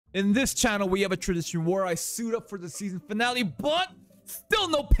In this channel, we have a tradition where I suit up for the season finale, but still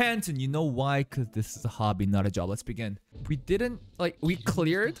no pants. And you know why? Because this is a hobby, not a job. Let's begin. We didn't, we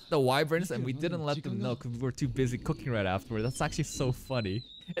cleared the wyverns and we didn't let them know because we were too busy cooking right afterward. That's actually so funny.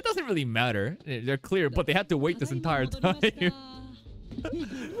 It doesn't really matter. They're clear, but they had to wait this entire time.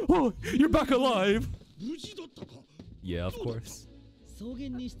 Oh, you're back alive. Yeah, of course.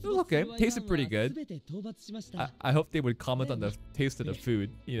 It was okay. Tasted pretty good. I hope they would comment on the taste of the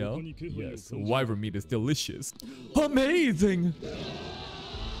food, you know? Yes, wyvern meat is delicious. Amazing!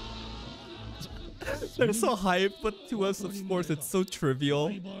 They're so hype, but to us, of course, it's so trivial.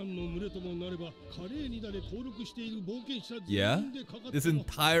 Yeah? This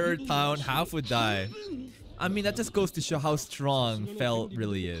entire town, half would die. I mean, that just goes to show how strong Fel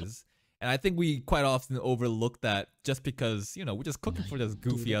really is. And I think we quite often overlook that just because, you know, we're just cooking for this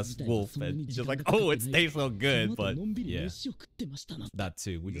goofy-ass wolf and he's just like, oh, it tastes so good, but yeah. That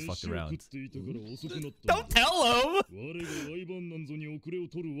too, we just fucked around. Don't tell him!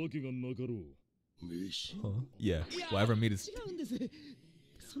 Huh? Yeah, whatever meat is...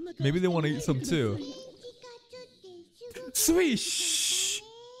 Maybe they want to eat some too. Swish!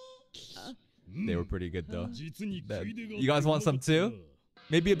 They were pretty good though. You guys want some too?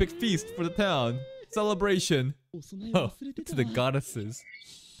 Maybe a big feast for the town. Celebration. Oh, to the goddesses.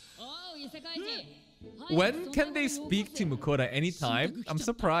 When can they speak to Mukoda? Anytime? I'm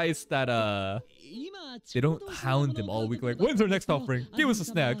surprised that they don't hound him all week like, when's our next offering? Give us the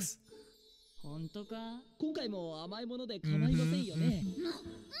snacks.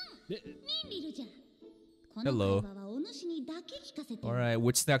 Hello. Alright,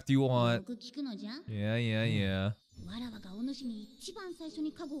 which snack do you want? Yeah.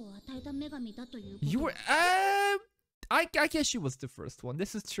 You were I guess she was the first one.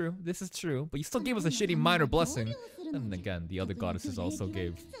 This is true. But you still gave us a shitty minor blessing. And again, the other goddesses also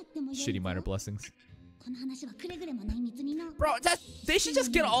gave shitty minor blessings. Bro, they should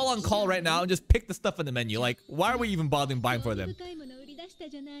just get all on call right now and just pick the stuff in the menu. Like, why are we even bothering buying for them?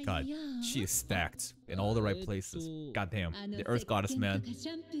 God, she is stacked in all the right places. Goddamn, the Earth Goddess, man.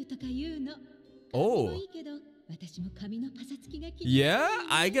 Oh. Yeah,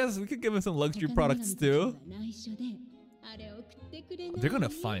 I guess we could give him some luxury products too. They're gonna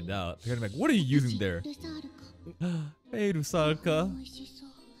find out. They're gonna be like, what are you using there? Hey, Rusarka.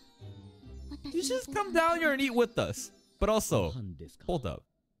 You should just come down here and eat with us. But also, hold up.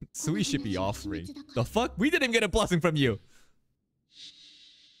 Sui should be offering. The fuck? We didn't get a blessing from you.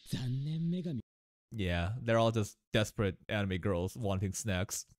 Yeah, they're all just desperate anime girls wanting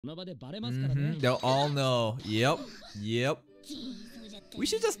snacks. They'll all know. Yep. We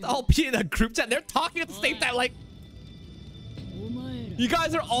should just all be in a group chat. They're talking at the same time like... You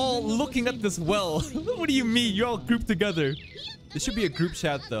guys are all looking at this well. What do you mean? You're all grouped together. There should be a group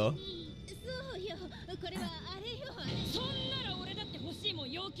chat though.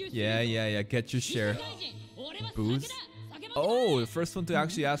 Yeah. Get your share. Booze? Oh, the first one to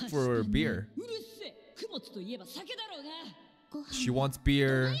actually ask for beer. She wants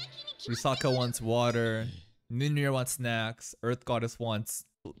beer. Risaka wants water. Ninir wants snacks. Earth Goddess wants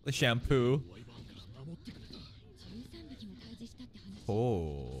shampoo.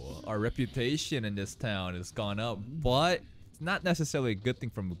 Oh, our reputation in this town has gone up, but it's not necessarily a good thing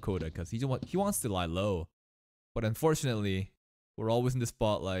for Mukoda because he wants to lie low. But unfortunately, we're always in the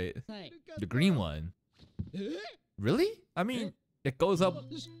spotlight. The green one. Really? I mean, it goes up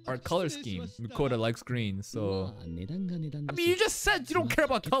our color scheme. Mukoda likes green, so... I mean, you just said you don't care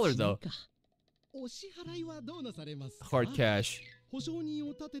about color, though. Hard cash.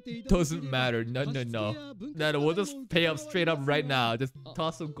 Doesn't matter. No. We'll just pay up straight up right now. Just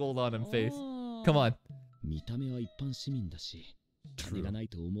toss some gold on him face. Come on. True.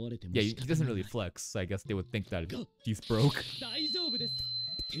 Yeah, he doesn't really flex, so I guess they would think that he's broke.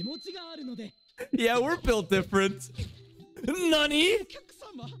 Yeah, we're built different. Nani?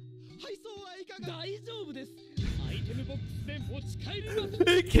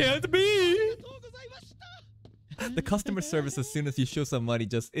 It can't be. The customer service, as soon as you show some money,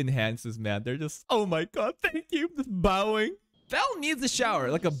 just enhances, man. They're just, oh my god, thank you, just bowing. Fel needs a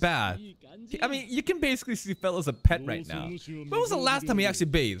shower, like a bath. I mean, you can basically see Fel as a pet right now. When was the last time he actually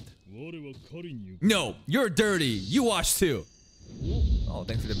bathed? No, you're dirty. You wash too. Oh,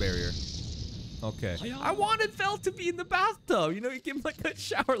 thanks for the barrier. Okay. I wanted Fel to be in the bathtub. You know, you give him like a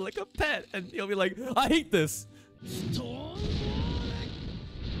shower like a pet. And he'll be like, I hate this.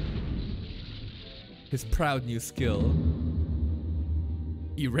 His proud new skill.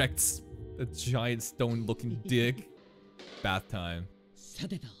 Erects a giant stone-looking dick. Bath time.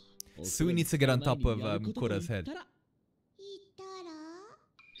 Sui needs to get on top of Mukoda's head.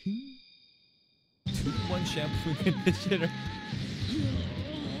 2-in-1 shampoo and conditioner.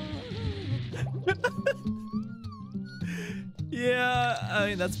 Yeah, I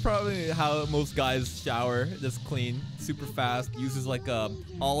mean that's probably how most guys shower. Just clean, super fast. Uses like a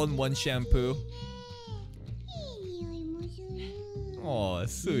all-in-one shampoo. Oh,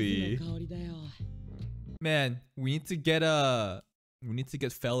 sweet. Man, we need to get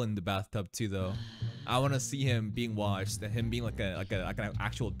Fel in the bathtub too, though. I want to see him being washed, and him being like an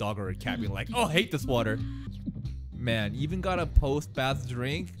actual dog or a cat, being like, "Oh, I hate this water." Man, even got a post-bath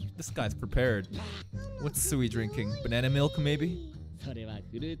drink. This guy's prepared. What's Sui drinking? Banana milk, maybe?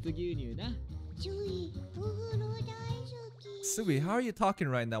 Sui, how are you talking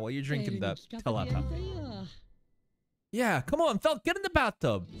right now while you're drinking that telata? Yeah, come on, Fel, get in the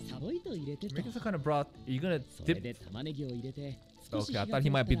bathtub. Making some kind of broth. Are you gonna dip? Okay, I thought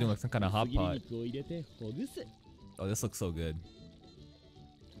he might be doing like some kind of hot pot. Oh, this looks so good.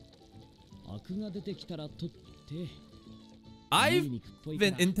 I've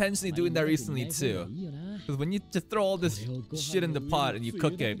been intentionally doing that recently too. Because when you just throw all this shit in the pot and you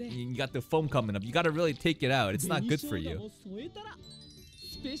cook it, and you got the foam coming up, you gotta really take it out. It's not good for you.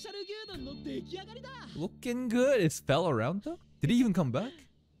 Looking good. Is Fel around though? Did he even come back?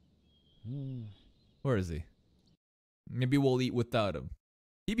 Where is he? Maybe we'll eat without him.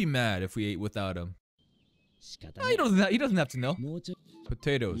 He'd be mad if we ate without him. Oh, he doesn't have to know.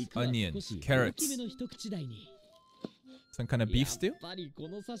 Potatoes, onions, carrots. Some kind of beef stew?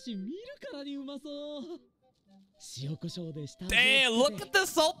 Damn, look at the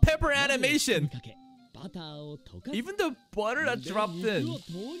salt pepper animation! Even the butter that dropped in.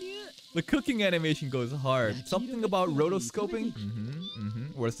 The cooking animation goes hard. Something about rotoscoping?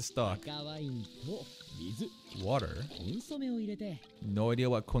 Where's the stock? Water? No idea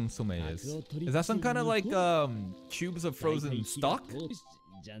what consomme is. Is that some kind of like cubes of frozen stock?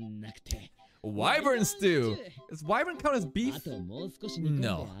 Wyvern stew! Does wyvern count as beef?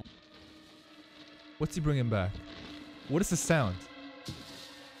 No. What's he bringing back? What is the sound?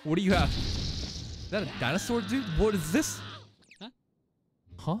 What do you have? Is that a dinosaur, dude? What is this?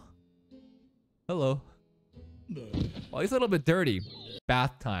 Huh? Hello. Oh, he's a little bit dirty.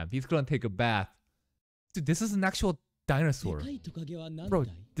 Bath time. He's gonna take a bath. Dude, this is an actual dinosaur. Bro,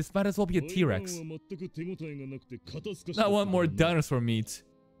 this might as well be a T-Rex. I want more dinosaur meat.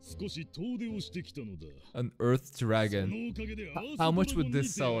 An earth dragon. How much would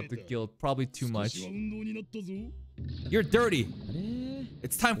this sell at the guild? Probably too much. You're dirty.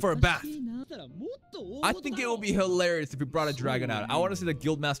 It's time for a bath. I think it will be hilarious if we brought a dragon out. I want to see the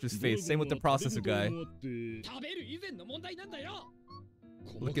guildmaster's face. Same with the processor guy.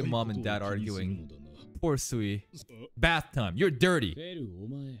 Look at mom and dad arguing. Poor Sui. Bath time. You're dirty.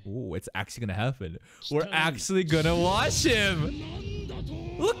 Oh, it's actually gonna happen. We're actually gonna wash him.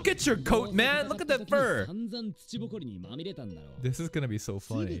 Look at your coat, man. Look at that fur. This is gonna be so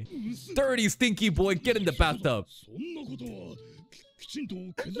funny. Dirty, stinky boy. Get in the bathtub.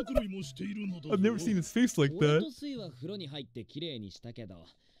 I've never seen his face like that.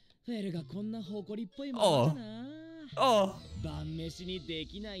 Oh. Oh. We're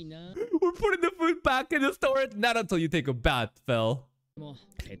putting the food back in the storage. Not until you take a bath, Fel.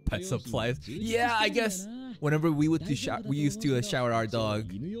 Pet supplies. Yeah, I guess whenever we used to shower our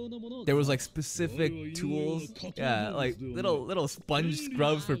dog, there was like specific tools. Yeah, like little sponge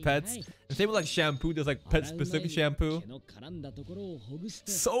scrubs for pets. And same with like shampoo. There's like pet specific shampoo.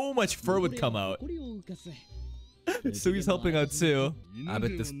 So much fur would come out. So he's helping out too. I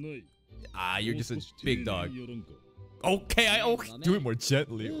bet this. You're just a big dog. Okay, do it more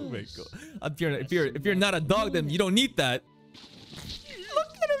gently. Oh my god. If you're not a dog, then you don't need that.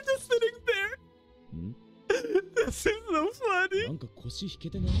 Look at him just sitting there. This is so funny.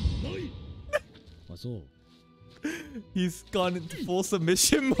 He's gone into full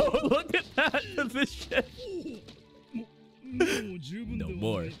submission mode. Look at that position. No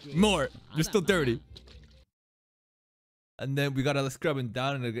more. More. You're still dirty. And then we gotta scrub him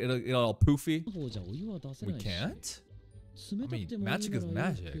down and it'll all poofy. We can't? I mean, magic is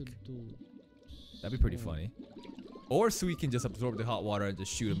magic. That'd be pretty funny. Or Sui can just absorb the hot water and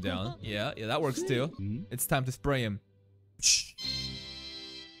just shoot him down. Yeah, that works too. It's time to spray him.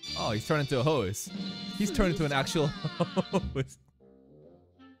 Oh, he's turned into a hose. He's turned into an actual hose.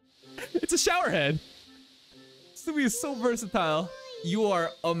 It's a shower head. Sui is so versatile. You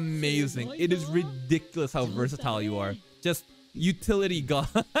are amazing. It is ridiculous how versatile you are. Just utility god.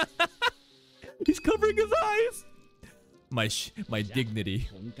 He's covering his eyes. My dignity.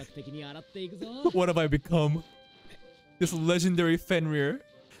 What have I become? This legendary Fenrir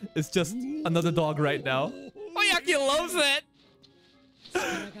is just another dog right now. Oyaki loves it.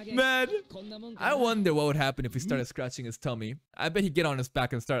 Man, I wonder what would happen if he started scratching his tummy. I bet he'd get on his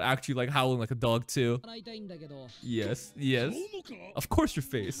back and start actually like howling like a dog too. Yes, yes. Of course your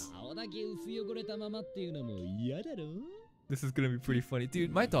face. This is gonna be pretty funny.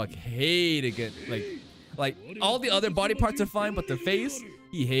 Dude, my dog hated it. Like all the other body parts are fine, but the face,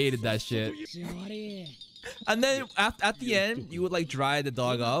 he hated that shit. And then at the end, you would like dry the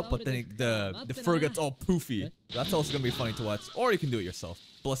dog up, but then the fur gets all poofy. That's also gonna be funny to watch. Or you can do it yourself.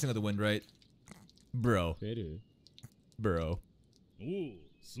 Blessing of the wind, right? Bro. Bro.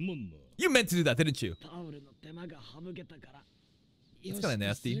 You meant to do that, didn't you? It's kind of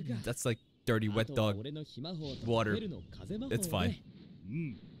nasty. That's like dirty, wet dog water. It's fine.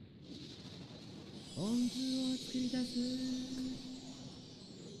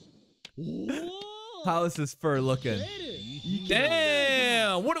 How is this fur looking?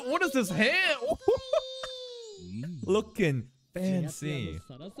 Damn! What is this hand? Looking fancy.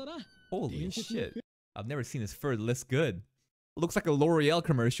 Holy shit. I've never seen his fur this good. Looks like a L'Oreal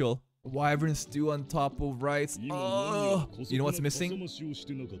commercial. Wyvern stew on top of rice. Oh! You know what's missing?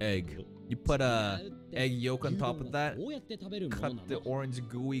 Egg. You put a egg yolk on top of that. Cut the orange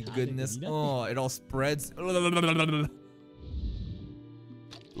gooey goodness. Oh, it all spreads.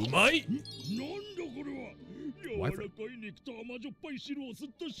 Umai!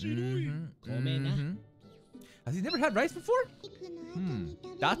 Has he never had rice before?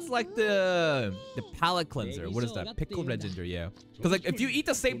 That's like the palate cleanser. What is that? Pickled red ginger, yeah. Because like if you eat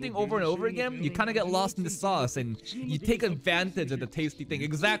the same thing over and over again, you kind of get lost in the sauce and you take advantage of the tasty thing.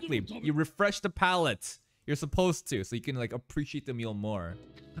 Exactly. You refresh the palate. You're supposed to, so you can like appreciate the meal more.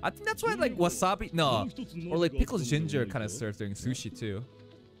 I think that's why like wasabi, no, or like pickled ginger kind of serves during sushi too.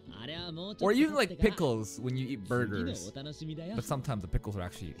 Or even like pickles when you eat burgers. But sometimes the pickles are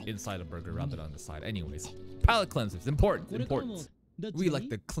actually inside a burger rather than on the side. Anyways, palate cleansers, important, important. We like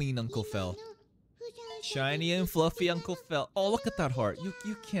the clean Uncle Fel. Shiny and fluffy Uncle Fel. Oh, look at that heart.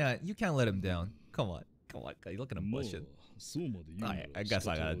 You can't let him down. Come on, you're looking to push it. I guess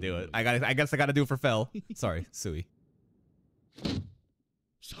I gotta do it. I guess I gotta do it for Fel. Sorry, Sui.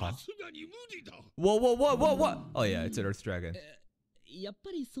 Huh? Whoa. Oh yeah, it's an Earth Dragon.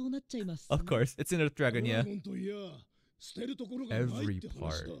 Of course, it's an Earth Dragon, yeah. Every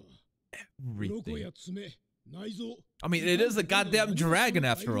part. Everything. I mean, it is a goddamn dragon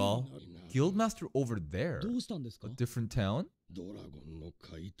after all. Guildmaster over there. A different town?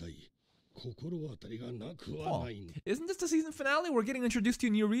 Oh, isn't this the season finale? We're getting introduced to a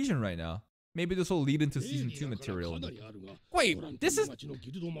new region right now. Maybe this will lead into season 2 material. Wait, isn't this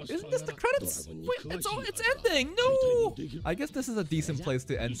the credits? Wait, it's ending. No. I guess this is a decent place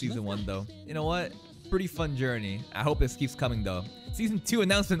to end season 1 though. You know what? Pretty fun journey. I hope this keeps coming though. Season 2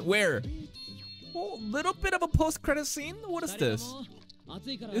 announcement where? Oh, little bit of a post-credit scene. What is this?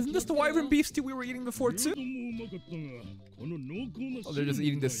 Isn't this the wyvern beef stew we were eating before too? Oh, they're just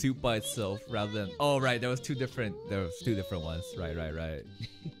eating the soup by itself rather than. Oh right, there was two different ones. Right.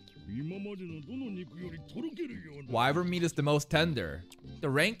 Wyvern meat is the most tender. The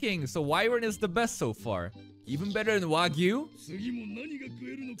ranking, so wyvern is the best so far. Even better than wagyu.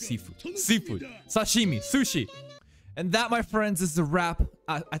 Seafood, sashimi, sushi. And that, my friends, is the wrap.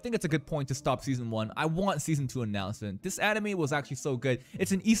 I think it's a good point to stop season 1. I want season 2 announcement. This anime was actually so good.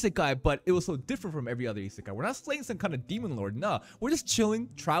 It's an isekai, but it was so different from every other isekai. We're not slaying some kind of demon lord. No, we're just chilling,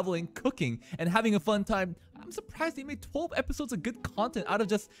 traveling, cooking, and having a fun time. I'm surprised they made 12 episodes of good content out of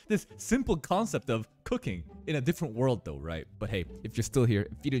just this simple concept of cooking in a different world though, right? But hey, if you're still here,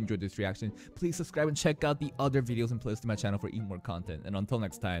 if you did enjoy this reaction, please subscribe and check out the other videos and playlists to my channel for even more content. And until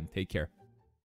next time, take care.